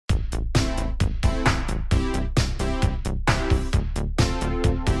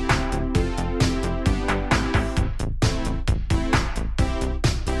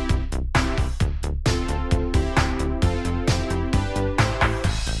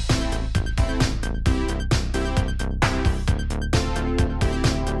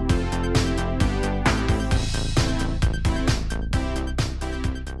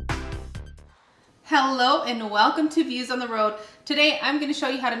Hello and welcome to Views on the Road. Today I'm going to show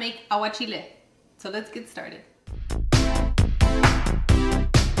you how to make Agua Chile. So let's get started.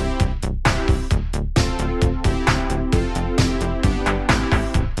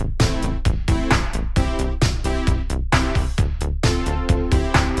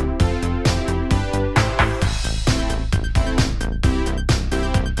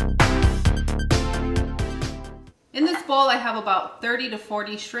 In this bowl I have about 30 to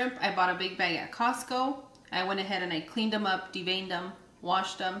 40 shrimp. I bought a big bag at Costco. I went ahead and I cleaned them up, deveined them,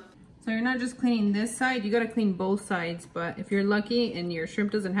 washed them. So you're not just cleaning this side, you gotta clean both sides, but if you're lucky and your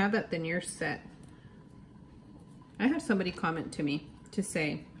shrimp doesn't have that, then you're set. I had somebody comment to me to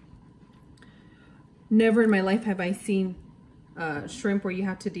say, never in my life have I seen shrimp where you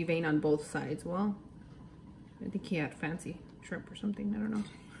have to devein on both sides. Well, I think he had fancy shrimp or something, I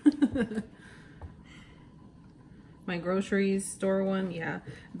don't know. My groceries store one, yeah.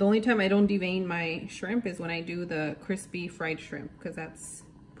 The only time I don't devein my shrimp is when I do the crispy fried shrimp, because that's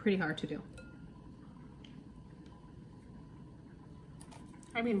pretty hard to do.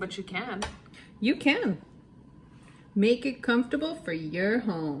 I mean, but you can. You can. Make it comfortable for your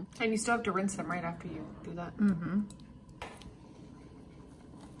home. And you still have to rinse them right after you do that. Mm-hmm.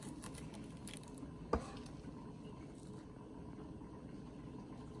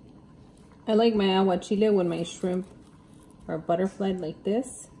 I like my agua chile when my shrimp are butterflied like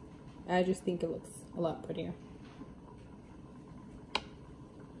this. I just think it looks a lot prettier.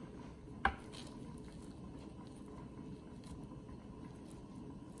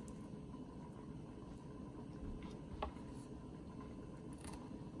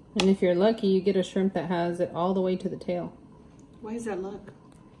 And if you're lucky, you get a shrimp that has it all the way to the tail. Why is that luck?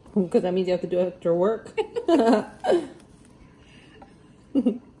 Because that means you have to do extra work.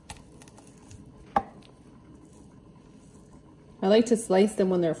 I like to slice them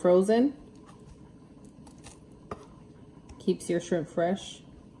when they're frozen. Keeps your shrimp fresh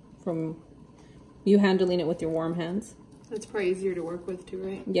from you handling it with your warm hands. It's probably easier to work with too,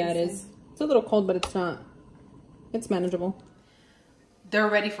 right? Yeah, it is. It's a little cold, but it's not. It's manageable. They're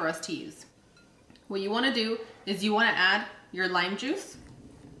ready for us to use. What you want to do is you want to add your lime juice.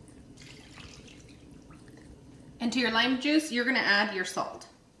 And to your lime juice, you're going to add your salt.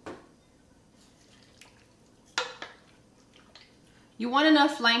 You want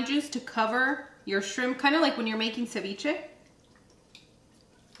enough lime juice to cover your shrimp, kind of like when you're making ceviche.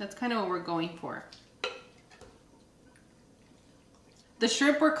 That's kind of what we're going for. The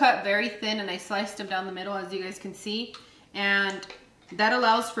shrimp were cut very thin and I sliced them down the middle, as you guys can see. And that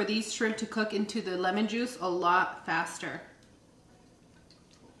allows for these shrimp to cook into the lemon juice a lot faster.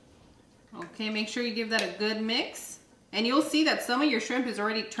 Okay, make sure you give that a good mix. And you'll see that some of your shrimp is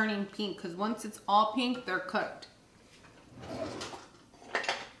already turning pink, because once it's all pink, they're cooked.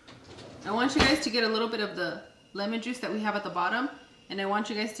 I want you guys to get a little bit of the lemon juice that we have at the bottom, and I want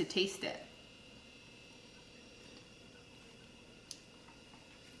you guys to taste it.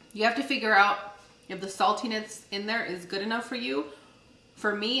 You have to figure out if the saltiness in there is good enough for you.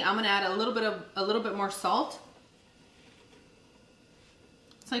 For me, I'm gonna add a little bit more salt.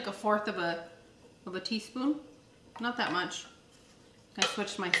 It's like 1/4 of a teaspoon. Not that much. I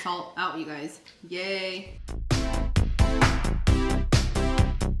switched my salt out, you guys. Yay.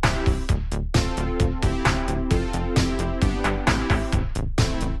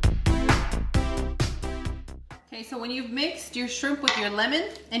 Okay, so when you've mixed your shrimp with your lemon,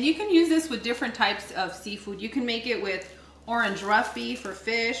 and you can use this with different types of seafood. You can make it with orange roughy for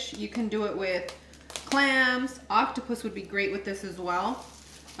fish. You can do it with clams. Octopus would be great with this as well.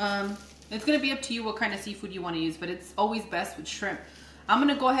 It's gonna be up to you what kind of seafood you wanna use, but it's always best with shrimp. I'm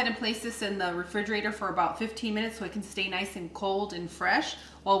gonna go ahead and place this in the refrigerator for about 15 minutes so it can stay nice and cold and fresh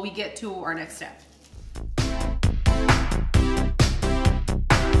while we get to our next step.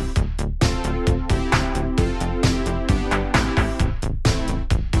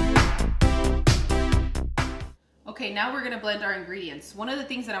 Okay, now we're gonna blend our ingredients. One of the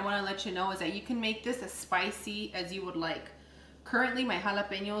things that I wanna let you know is that you can make this as spicy as you would like. Currently, my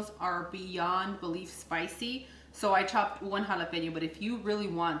jalapenos are beyond belief spicy, so I chopped one jalapeno, but if you really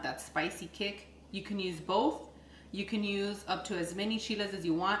want that spicy kick, you can use both. You can use up to as many chiles as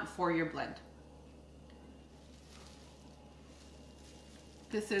you want for your blend.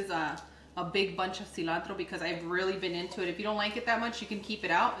 This is a big bunch of cilantro because I've really been into it. If you don't like it that much, you can keep it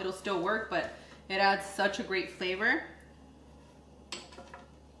out. It'll still work, but it adds such a great flavor.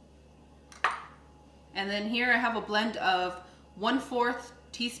 And then here I have a blend of 1/4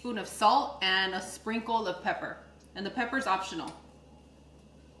 teaspoon of salt and a sprinkle of pepper. And the pepper is optional.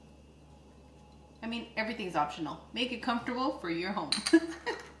 I mean, everything's optional. Make it comfortable for your home.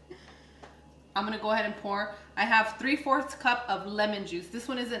 I'm gonna go ahead and pour. I have 3/4 cup of lemon juice. This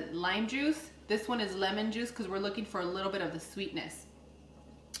one isn't lime juice. This one is lemon juice because we're looking for a little bit of the sweetness.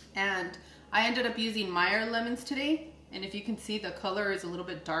 And I ended up using Meyer lemons today. And if you can see, the color is a little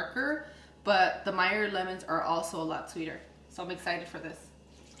bit darker, but the Meyer lemons are also a lot sweeter. So I'm excited for this.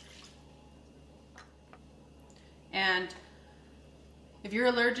 And if you're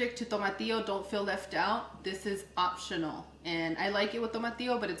allergic to tomatillo, don't feel left out. This is optional. And I like it with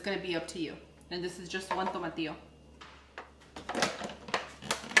tomatillo, but it's gonna be up to you. And this is just 1 tomatillo.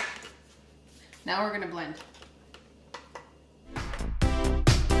 Now we're gonna blend.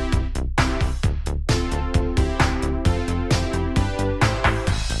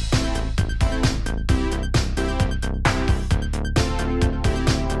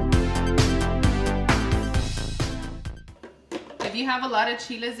 If you have a lot of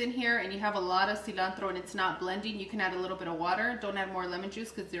chiles in here and you have a lot of cilantro and it's not blending, you can add a little bit of water. Don't add more lemon juice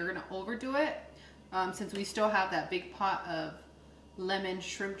because they're gonna overdo it. Since we still have that big pot of lemon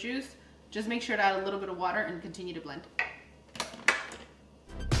shrimp juice, just make sure to add a little bit of water and continue to blend.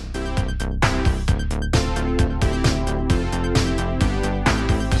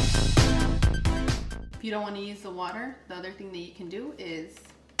 If you don't want to use the water, the other thing that you can do is,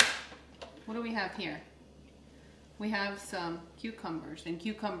 what do we have here? We have some cucumbers, and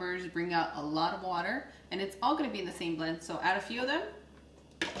cucumbers bring out a lot of water, and it's all going to be in the same blend. So add a few of them.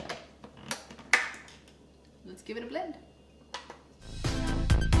 Let's give it a blend.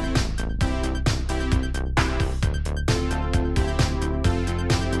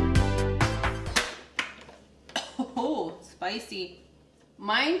 Oh, spicy.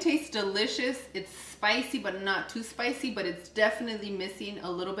 Mine tastes delicious. It's spicy, but not too spicy, but it's definitely missing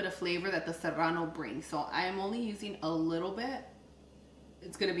a little bit of flavor that the Serrano brings. So I am only using a little bit.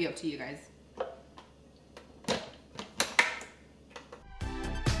 It's gonna be up to you guys.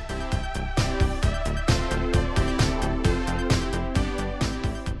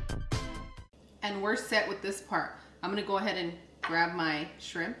 And we're set with this part. I'm gonna go ahead and grab my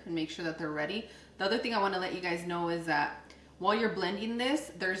shrimp and make sure that they're ready. The other thing I wanna let you guys know is that while you're blending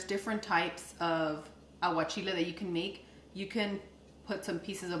this, there's different types of agua chile that you can make. You can put some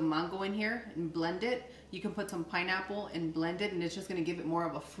pieces of mango in here and blend it. You can put some pineapple and blend it, and it's just gonna give it more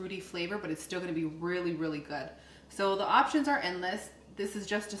of a fruity flavor, but it's still gonna be really, really good. So the options are endless. This is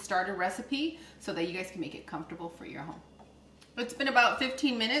just a starter recipe so that you guys can make it comfortable for your home. It's been about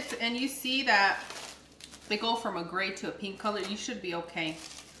 15 minutes, and you see that they go from a gray to a pink color. You should be okay.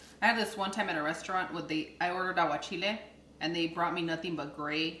 I had this one time at a restaurant with I ordered agua chile, and they brought me nothing but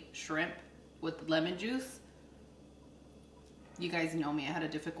gray shrimp with lemon juice. You guys know me, I had a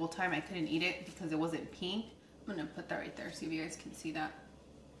difficult time. I couldn't eat it because it wasn't pink. I'm gonna put that right there, see if you guys can see that.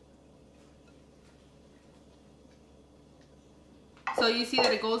 So you see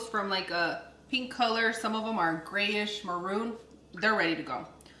that it goes from like a pink color, some of them are grayish, maroon. They're ready to go.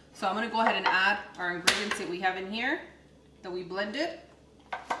 So I'm gonna go ahead and add our ingredients that we have in here that we blended.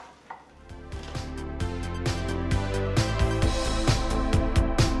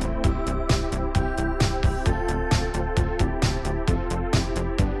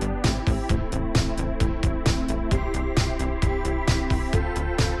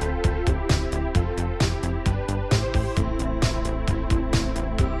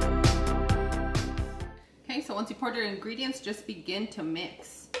 So once you pour your ingredients, just begin to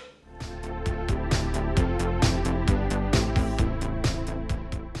mix.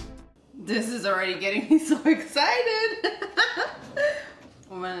 This is already getting me so excited.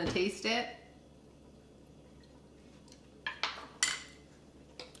 I'm gonna taste it.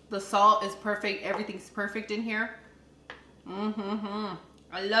 The salt is perfect. Everything's perfect in here.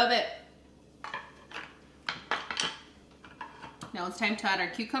 I love it. Now it's time to add our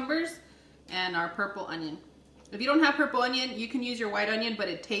cucumbers and our purple onion. If you don't have purple onion, you can use your white onion, but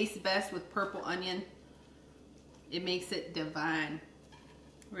it tastes best with purple onion. It makes it divine.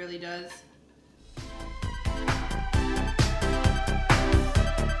 It really does.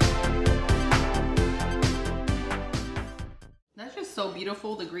 That's just so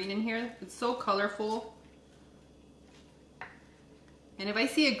beautiful, the green in here. It's so colorful. And if I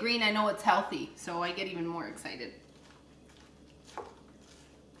see a green, I know it's healthy, so I get even more excited.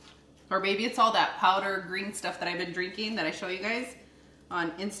 Or maybe it's all that powder green stuff that I've been drinking that I show you guys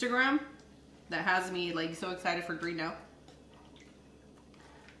on Instagram that has me like so excited for green now.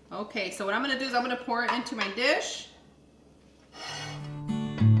 Okay, so what I'm gonna do is I'm gonna pour it into my dish.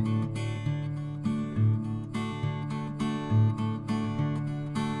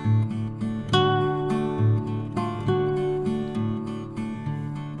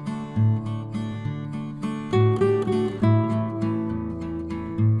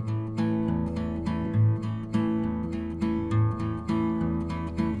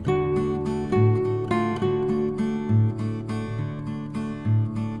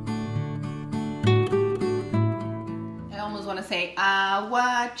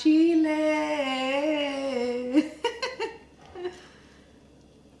 Agua Chile.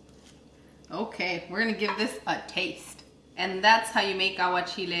 Okay, we're gonna give this a taste. And that's how you make Agua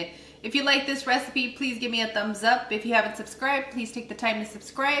Chile. If you like this recipe, please give me a thumbs up. If you haven't subscribed, please take the time to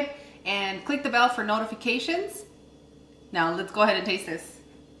subscribe and click the bell for notifications. Now let's go ahead and taste this.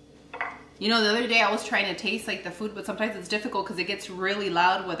 You know, the other day I was trying to taste like the food, but sometimes it's difficult because it gets really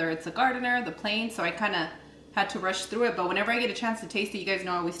loud, whether it's a gardener, the plain, so I kind of had to rush through it. But whenever I get a chance to taste it, you guys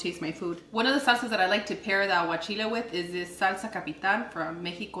know I always taste my food. One of the salsas that I like to pair the Agua Chile with is this salsa Capitan from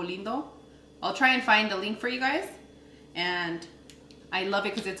Mexico Lindo. I'll try and find the link for you guys. And I love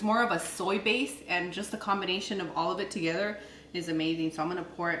it because it's more of a soy base, and just the combination of all of it together is amazing. So I'm gonna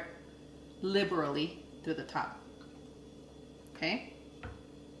pour it liberally through the top. Okay.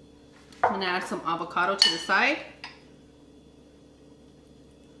 I'm gonna add some avocado to the side.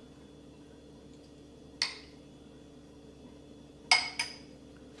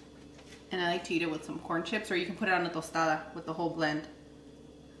 And I like to eat it with some corn chips, or you can put it on a tostada with the whole blend.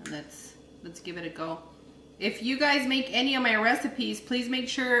 And let's give it a go. If you guys make any of my recipes, please make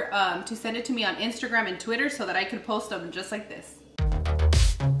sure to send it to me on Instagram and Twitter so that I could post them just like this.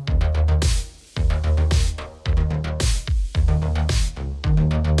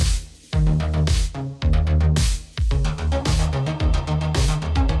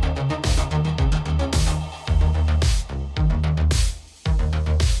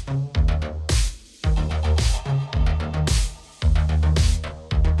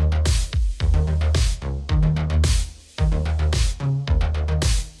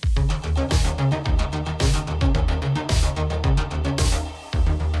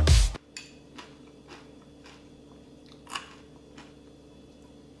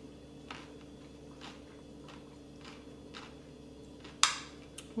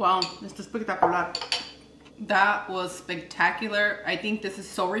 Wow, it's spectacular. That was spectacular. I think this is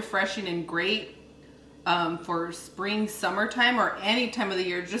so refreshing and great for spring, summertime, or any time of the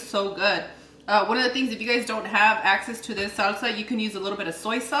year. Just so good. One of the things, if you guys don't have access to this salsa, you can use a little bit of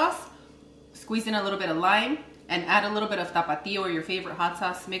soy sauce, squeeze in a little bit of lime, and add a little bit of tapatio or your favorite hot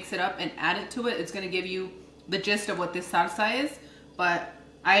sauce. Mix it up and add it to it. It's going to give you the gist of what this salsa is. But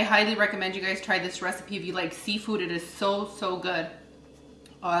I highly recommend you guys try this recipe if you like seafood. It is so, so good.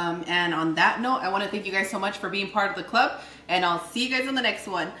 And on that note, I want to thank you guys so much for being part of the club, and I'll see you guys on the next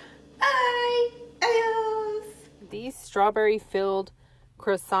one. Bye! Adios! These strawberry filled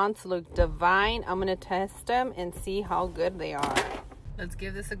croissants look divine. I'm going to test them and see how good they are. Let's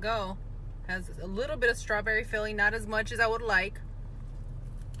give this a go. Has a little bit of strawberry filling, not as much as I would like.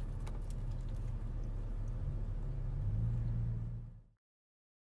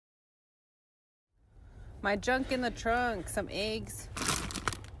 My junk in the trunk, some eggs,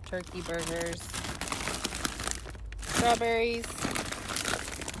 turkey burgers, strawberries.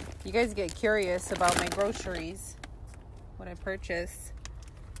 You guys get curious about my groceries, what I purchase.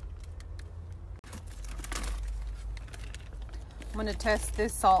 I'm gonna test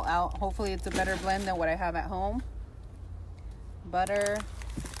this salt out. Hopefully it's a better blend than what I have at home. Butter,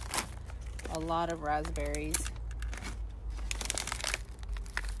 a lot of raspberries,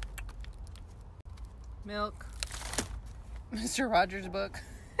 milk, Mr. Rogers' book,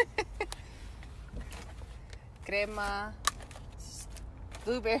 crema,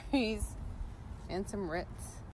 blueberries, and some Ritz.